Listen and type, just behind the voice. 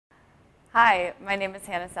Hi, my name is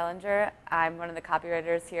Hannah Selinger. I'm one of the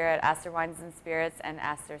copywriters here at Astor Wines and Spirits and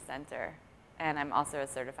Astor Center, and I'm also a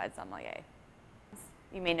certified sommelier.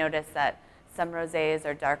 You may notice that some rosés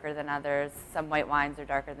are darker than others, some white wines are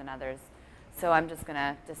darker than others, so I'm just going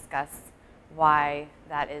to discuss why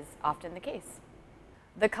that is often the case.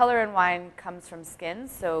 The color in wine comes from skins,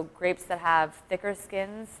 so grapes that have thicker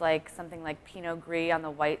skins, like something like Pinot Gris on the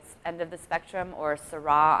white end of the spectrum or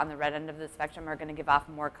Syrah on the red end of the spectrum, are going to give off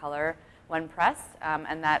more color when pressed,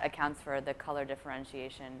 and that accounts for the color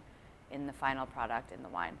differentiation in the final product in the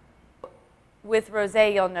wine. With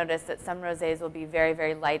rosé, you'll notice that some rosés will be very,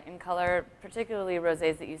 very light in color, particularly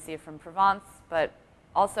rosés that you see from Provence, but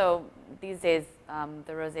also these days,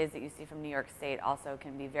 the rosés that you see from New York State also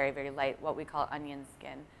can be very, very light, what we call onion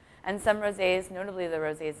skin. And some rosés, notably the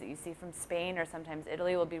rosés that you see from Spain or sometimes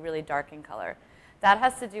Italy, will be really dark in color. That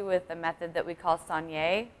has to do with a method that we call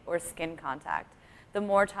saigné, or skin contact. The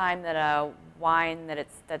more time that a wine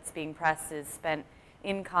that's being pressed is spent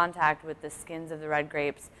in contact with the skins of the red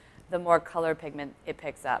grapes, the more color pigment it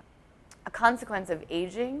picks up. A consequence of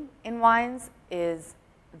aging in wines is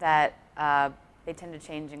that they tend to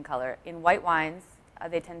change in color. In white wines,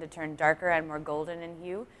 they tend to turn darker and more golden in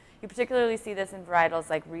hue. You particularly see this in varietals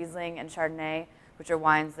like Riesling and Chardonnay, which are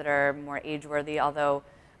wines that are more age-worthy, although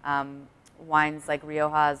wines like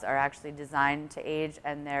Riojas are actually designed to age,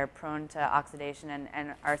 and they're prone to oxidation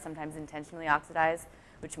and are sometimes intentionally oxidized,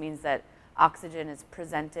 which means that oxygen is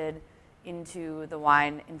presented into the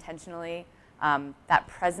wine intentionally. That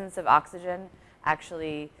presence of oxygen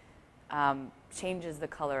actually changes the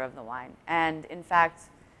color of the wine. And in fact,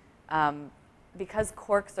 because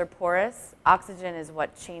corks are porous, oxygen is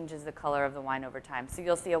what changes the color of the wine over time. So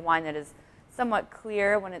you'll see a wine that is somewhat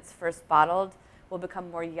clear when it's first bottled will become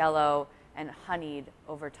more yellow and honeyed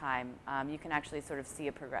over time. You can actually sort of see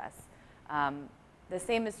it progress. The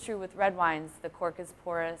same is true with red wines. The cork is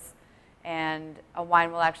porous, and a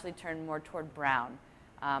wine will actually turn more toward brown.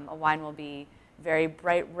 A wine will be very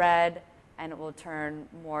bright red, and it will turn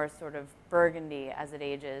more sort of burgundy as it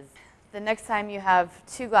ages. The next time you have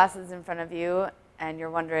two glasses in front of you and you're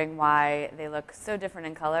wondering why they look so different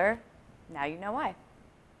in color, now you know why.